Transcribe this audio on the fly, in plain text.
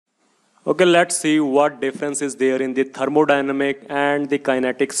Okay, let's see what difference is there in the thermodynamic and the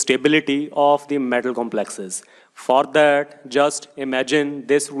kinetic stability of the metal complexes. For that, just imagine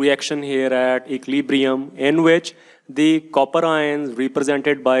this reaction here at equilibrium in which the copper ions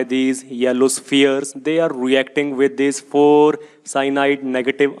represented by these yellow spheres, they are reacting with these four cyanide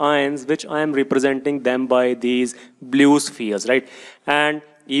negative ions, which I am representing them by these blue spheres, right? And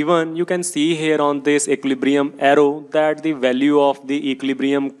even you can see here on this equilibrium arrow that the value of the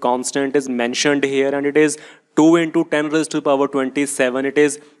equilibrium constant is mentioned here, and it is 2 into 10 raised to the power 27. It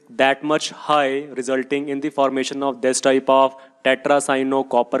is that much high, resulting in the formation of this type of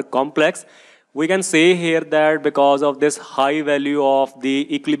tetracyano-copper complex. We can say here that because of this high value of the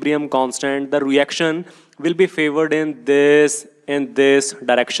equilibrium constant, the reaction will be favored in this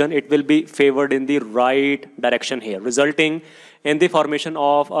direction. It will be favored in the right direction here, resulting in the formation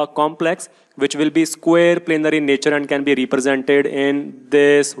of a complex which will be square planar in nature and can be represented in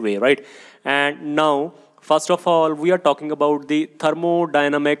this way, right? And now, first of all, we are talking about the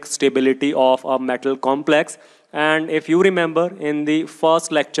thermodynamic stability of a metal complex. And if you remember, in the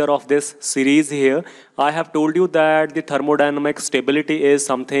first lecture of this series here, I have told you that the thermodynamic stability is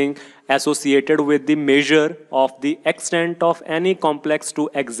something associated with the measure of the extent of any complex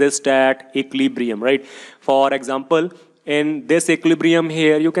to exist at equilibrium, right? For example, in this equilibrium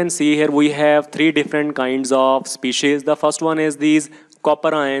here, you can see here we have three different kinds of species. The first one is these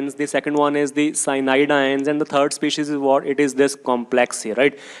copper ions, the second one is the cyanide ions, and the third species is what? It is this complex here,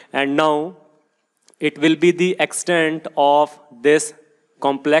 right? And now it will be the extent of this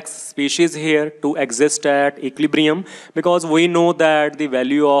complex species here to exist at equilibrium, because we know that the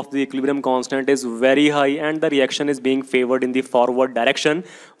value of the equilibrium constant is very high and the reaction is being favored in the forward direction,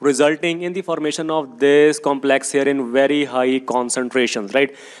 resulting in the formation of this complex here in very high concentrations,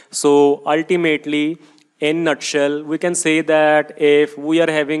 right? So ultimately, in nutshell, we can say that if we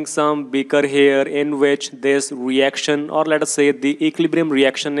are having some beaker here in which this reaction, or let us say the equilibrium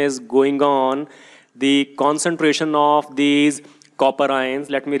reaction is going on, the concentration of these copper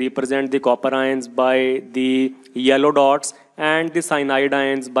ions, let me represent the copper ions by the yellow dots and the cyanide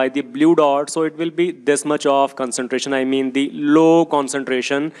ions by the blue dots. So it will be this much of concentration, I mean the low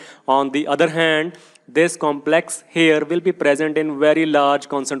concentration. On the other hand, this complex here will be present in very large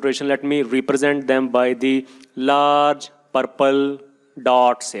concentration. Let me represent them by the large purple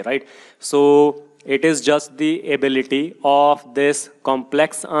dots here, right? So it is just the ability of this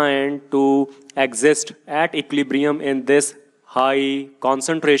complex ion to exist at equilibrium in this high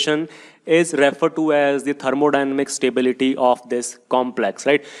concentration is referred to as the thermodynamic stability of this complex,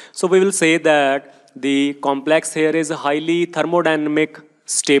 right? So we will say that the complex here is highly thermodynamic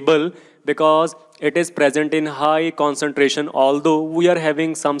stable because it is present in high concentration, although we are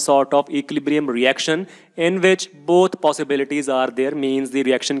having some sort of equilibrium reaction in which both possibilities are there, means the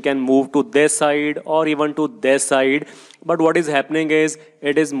reaction can move to this side or even to this side. But what is happening is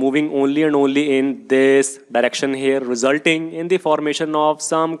it is moving only and only in this direction here, resulting in the formation of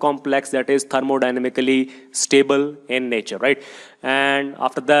some complex that is thermodynamically stable in nature, right? And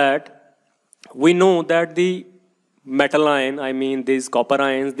after that, we know that the metal ion, I mean these copper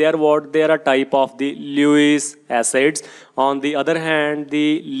ions, they are what? They are a type of the Lewis acids. On the other hand,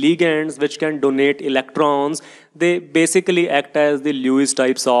 the ligands which can donate electrons, they basically act as the Lewis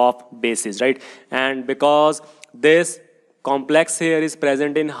types of bases, right? And because this complex here is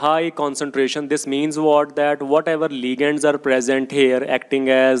present in high concentration, this means what? That whatever ligands are present here acting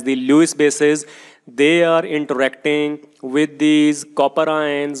as the Lewis bases, they are interacting with these copper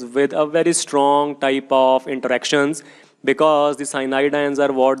ions with a very strong type of interactions, because the cyanide ions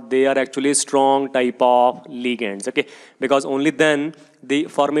are what? They are actually strong type of ligands, okay? Because only then the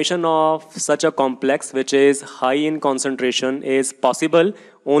formation of such a complex which is high in concentration is possible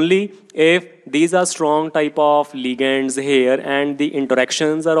only if these are strong type of ligands here and the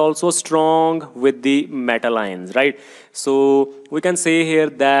interactions are also strong with the metal ions, right? So we can say here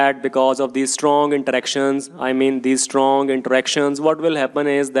that because of these strong interactions, I mean these strong interactions, what will happen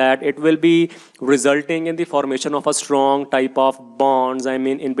is that it will be resulting in the formation of a strong type of bonds, I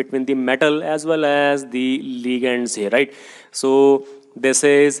mean in between the metal as well as the ligands here, right? So this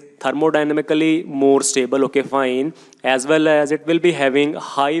is thermodynamically more stable, okay, fine, as well as it will be having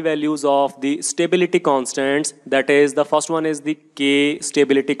high values of the stability constants. That is, the first one is the K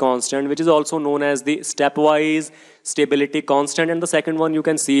stability constant, which is also known as the stepwise stability constant, and the second one you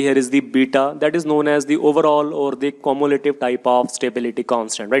can see here is the beta, that is known as the overall or the cumulative type of stability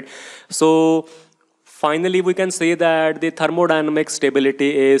constant, right? So finally we can say that the thermodynamic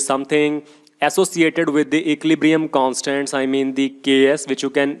stability is something associated with the equilibrium constants, I mean the Ks, which you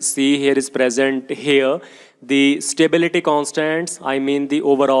can see here is present here. The stability constants, I mean the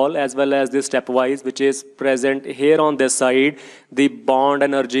overall as well as the stepwise, which is present here on this side. The bond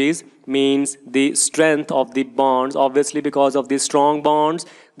energies means the strength of the bonds. Obviously, because of the strong bonds,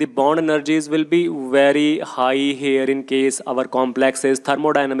 the bond energies will be very high here in case our complex is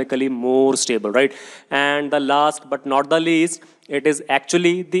thermodynamically more stable, right? And the last but not the least, it is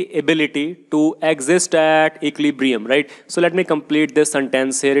actually the ability to exist at equilibrium, right? So let me complete this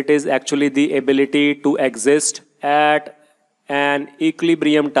sentence here. It is actually the ability to exist at an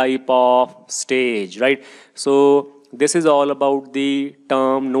equilibrium type of stage, right? So this is all about the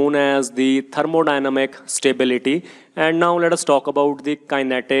term known as the thermodynamic stability. And now let us talk about the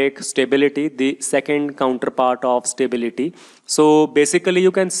kinetic stability, the second counterpart of stability. So basically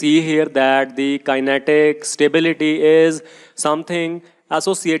you can see here that the kinetic stability is something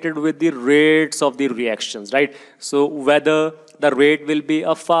associated with the rates of the reactions, right? So whether the rate will be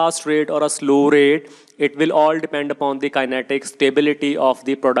a fast rate or a slow rate, it will all depend upon the kinetic stability of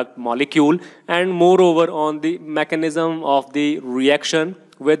the product molecule, and moreover on the mechanism of the reaction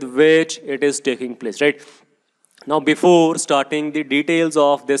with which it is taking place, right? Now, before starting the details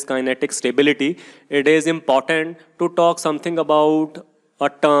of this kinetic stability, it is important to talk something about a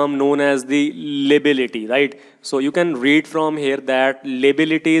term known as the lability, right? So you can read from here that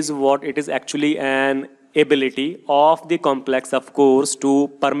lability is what it is actually an ability of the complex, of course,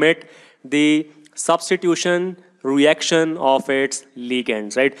 to permit the substitution reaction of its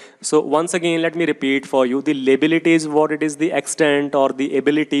ligands, right? So once again, let me repeat for you. The lability is what it is the extent or the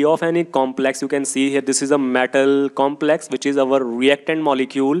ability of any complex. You can see here this is a metal complex, which is our reactant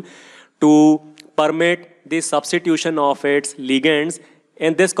molecule, to permit the substitution of its ligands.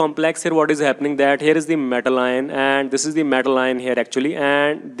 In this complex here, what is happening that here is the metal ion and this is the metal ion here actually,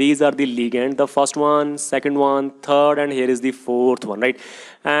 and these are the ligand, the first one, second one, third, and here is the fourth one, right?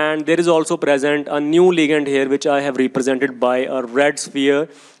 And there is also present a new ligand here which I have represented by a red sphere.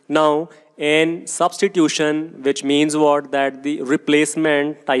 Now in substitution, which means what, that the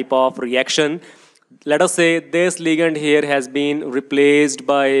replacement type of reaction, let us say this ligand here has been replaced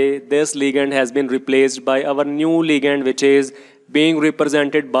by this ligand has been replaced by our new ligand, which is being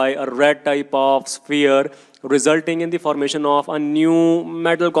represented by a red type of sphere, resulting in the formation of a new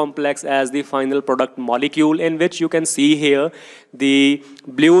metal complex as the final product molecule, in which you can see here the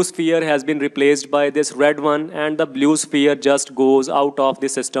blue sphere has been replaced by this red one, and the blue sphere just goes out of the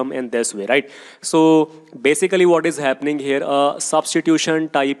system in this way, right? So basically what is happening here, a substitution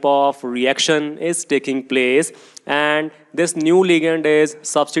type of reaction is taking place, and this new ligand is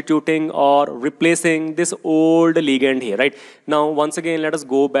substituting or replacing this old ligand here, right? Now once again, let us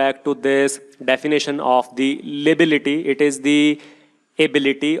go back to this definition of the lability. It is the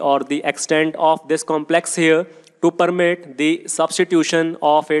ability or the extent of this complex here to permit the substitution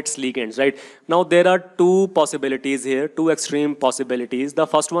of its ligands, right? Now there are two possibilities here, two extreme possibilities. The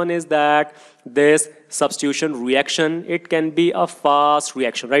first one is that this substitution reaction, it can be a fast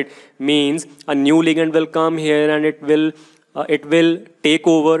reaction, right? Means a new ligand will come here and it will take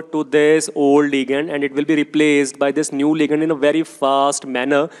over to this old ligand and it will be replaced by this new ligand in a very fast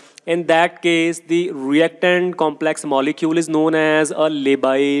manner. In that case, the reactant complex molecule is known as a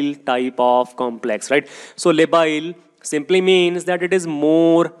labile type of complex, right? So labile simply means that it is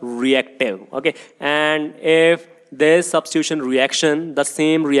more reactive, okay? And if this substitution reaction, the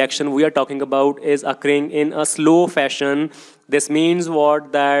same reaction we are talking about, is occurring in a slow fashion, this means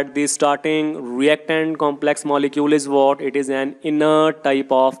what, that the starting reactant complex molecule is what, it is an inert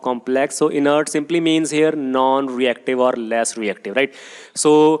type of complex. So inert simply means here non-reactive or less reactive, right?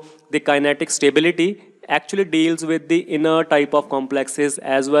 So the kinetic stability actually deals with the inert type of complexes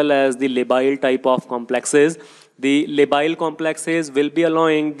as well as the labile type of complexes. The labile complexes will be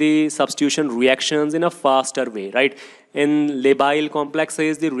allowing the substitution reactions in a faster way, right? In labile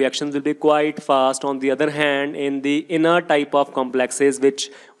complexes, the reactions will be quite fast. On the other hand, in the inner type of complexes, which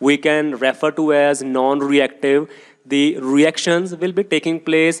we can refer to as non-reactive, the reactions will be taking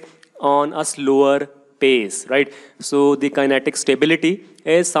place on a slower pace, right? So the kinetic stability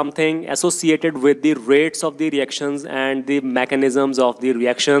is something associated with the rates of the reactions and the mechanisms of the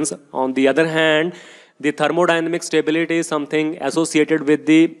reactions. On the other hand, the thermodynamic stability is something associated with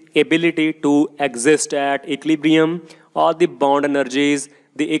the ability to exist at equilibrium, or the bond energies,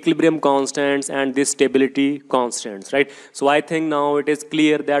 the equilibrium constants, and the stability constants, right? So I think now it is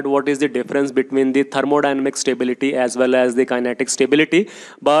clear that what is the difference between the thermodynamic stability as well as the kinetic stability.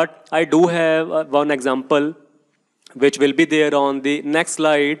 But I do have one example which will be there on the next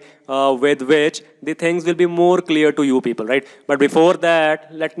slide, with which the things will be more clear to you people, right? But before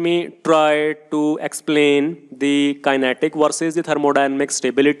that, let me try to explain the kinetic versus the thermodynamic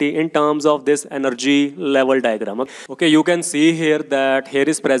stability in terms of this energy level diagram. Okay, you can see here that here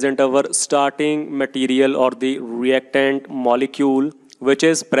is present our starting material or the reactant molecule, which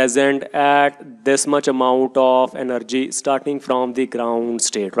is present at this much amount of energy starting from the ground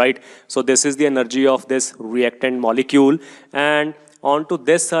state, right? So this is the energy of this reactant molecule, and onto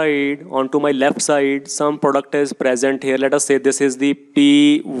this side, onto my left side, some product is present here. Let us say this is the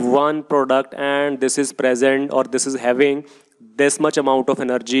P1 product, and this is present, or this is having this much amount of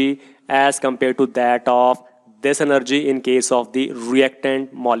energy as compared to that of this energy in case of the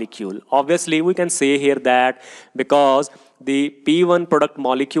reactant molecule. Obviously, we can say here that because the P1 product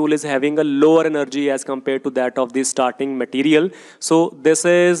molecule is having a lower energy as compared to that of the starting material, so this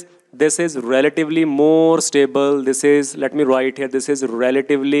is relatively more stable. This is, let me write here, this is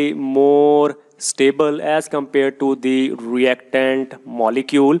relatively more stable as compared to the reactant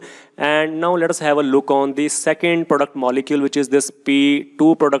molecule. And now let us have a look on the second product molecule, which is this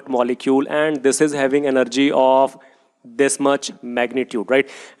P2 product molecule, and this is having energy of this much magnitude, right?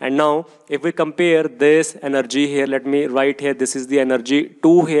 And now if we compare this energy here, let me write here, this is the energy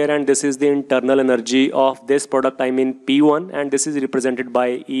 2 here, and this is the internal energy of this product, I mean P1, and this is represented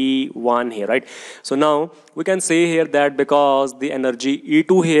by E1 here, right? So now we can say here that because the energy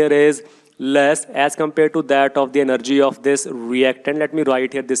E2 here is less as compared to that of the energy of this reactant, let me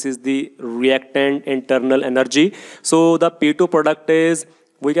write here, this is the reactant internal energy. So the P2 product is,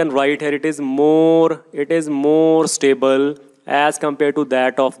 we can write here, it is more stable as compared to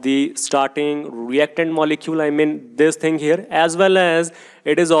that of the starting reactant molecule, I mean this thing here, as well as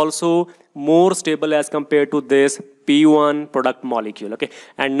it is also more stable as compared to this P1 product molecule. Okay,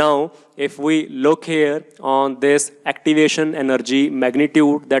 and now if we look here on this activation energy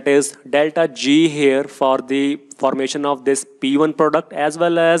magnitude, that is delta G here for the formation of this P1 product, as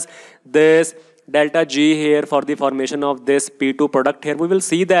well as this delta G here for the formation of this P2 product here, we will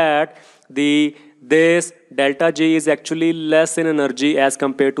see that this delta G is actually less in energy as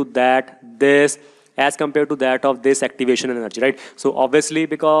compared to that of this activation energy, right? So obviously,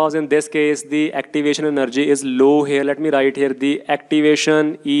 because in this case the activation energy is low here, let me write here, the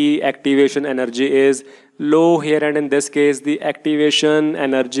activation energy is low here, and in this case the activation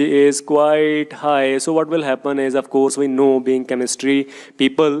energy is quite high. So what will happen is, of course, we know, being chemistry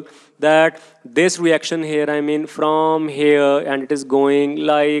people, that this reaction here, I mean from here, and it is going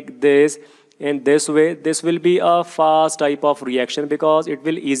like this, in this way, this will be a fast type of reaction, because it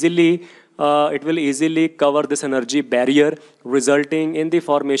will easily cover this energy barrier, resulting in the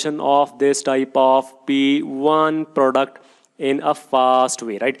formation of this type of P1 product in a fast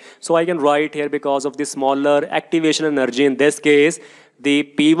way, right? So I can write here, because of the smaller activation energy, in this case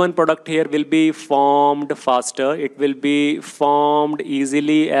the P1 product here will be formed faster, it will be formed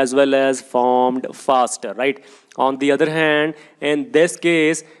easily as well as formed faster, right? On the other hand, in this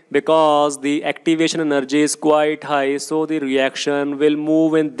case, because the activation energy is quite high, so the reaction will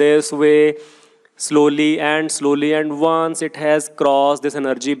move in this way slowly, and once it has crossed this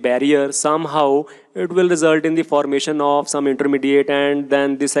energy barrier, somehow it will result in the formation of some intermediate, and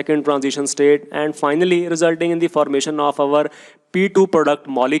then the second transition state, and finally resulting in the formation of our P2 product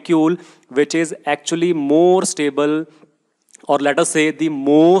molecule, which is actually more stable, or let us say the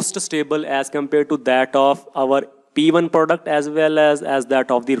most stable as compared to that of our P1 product, as well as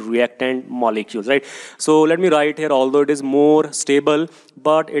that of the reactant molecules, right? So let me write here, although it is more stable,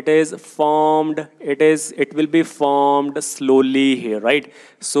 but it will be formed slowly here, right?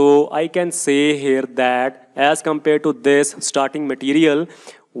 So I can say here that as compared to this starting material,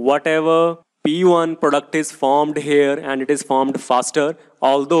 whatever P1 product is formed here, and it is formed faster,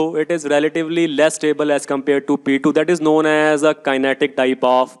 although it is relatively less stable as compared to P2, that is known as a kinetic type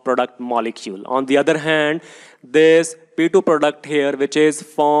of product molecule. On the other hand, this P2 product here, which is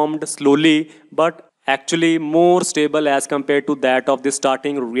formed slowly but actually more stable as compared to that of the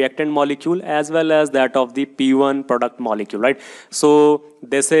starting reactant molecule, as well as that of the P1 product molecule, right? So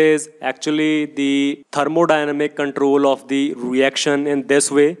this is actually the thermodynamic control of the reaction in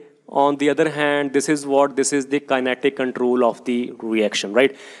this way. On the other hand, this is the kinetic control of the reaction,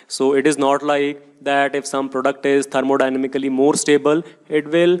 right? So it is not like that if some product is thermodynamically more stable, it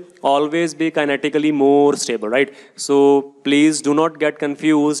will always be kinetically more stable, right? So please do not get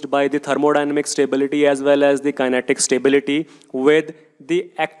confused by the thermodynamic stability as well as the kinetic stability with the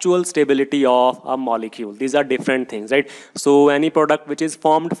actual stability of a molecule. These are different things, right? So any product which is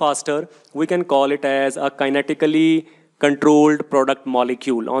formed faster, we can call it as a kinetically controlled product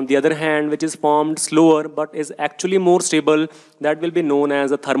molecule. On the other hand, which is formed slower but is actually more stable, that will be known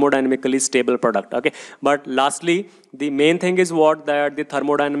as a thermodynamically stable product. Okay, but lastly, the main thing is what, that the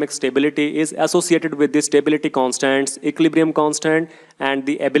thermodynamic stability is associated with the stability constants, equilibrium constant, and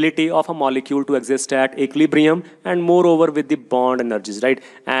the ability of a molecule to exist at equilibrium, and moreover with the bond energies, right?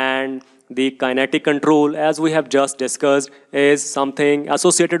 And the kinetic control, as we have just discussed, is something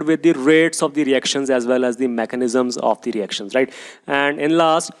associated with the rates of the reactions as well as the mechanisms of the reactions, right? And in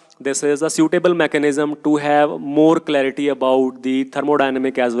last, this is a suitable mechanism to have more clarity about the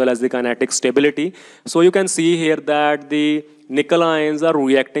thermodynamic as well as the kinetic stability. So you can see here that the nickel ions are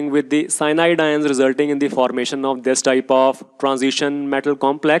reacting with the cyanide ions, resulting in the formation of this type of transition metal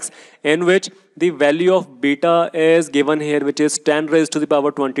complex, in which the value of beta is given here, which is 10 raised to the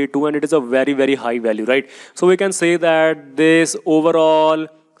power 22, and it is a very, very high value, right? So we can say that this overall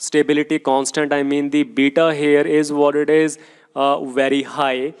stability constant, I mean the beta here, is what it is, very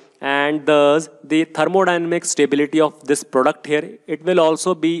high, and thus the thermodynamic stability of this product here, it will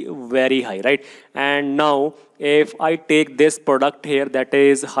also be very high, right? And now if I take this product here, that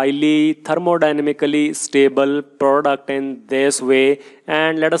is highly thermodynamically stable product in this way,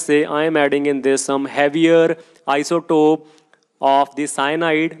 and let us say I am adding in this some heavier isotope of the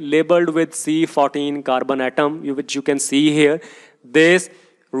cyanide labeled with C14 carbon atom, which you can see here, this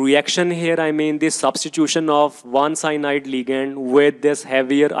reaction here, I mean the substitution of one cyanide ligand with this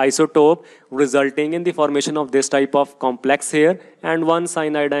heavier isotope, resulting in the formation of this type of complex here, and one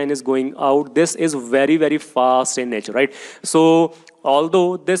cyanide ion is going out. This is very, very fast in nature, right? So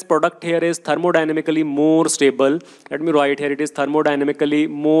although this product here is thermodynamically more stable, let me write here, it is thermodynamically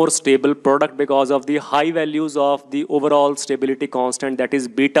more stable product because of the high values of the overall stability constant, that is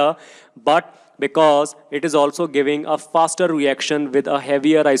beta, but because it is also giving a faster reaction with a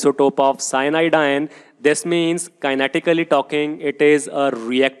heavier isotope of cyanide ion, this means kinetically talking, it is a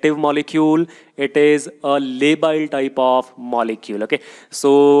reactive molecule, it is a labile type of molecule. Okay,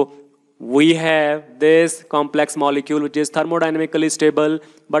 so we have this complex molecule which is thermodynamically stable,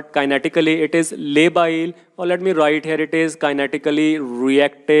 but kinetically it is labile, or let me write here, it is kinetically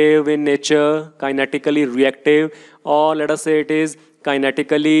reactive in nature, kinetically reactive, or let us say it is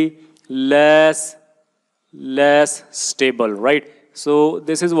kinetically less stable, right? So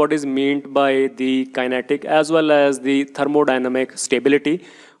this is what is meant by the kinetic as well as the thermodynamic stability.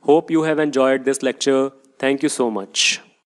 Hope you have enjoyed this lecture. Thank you so much.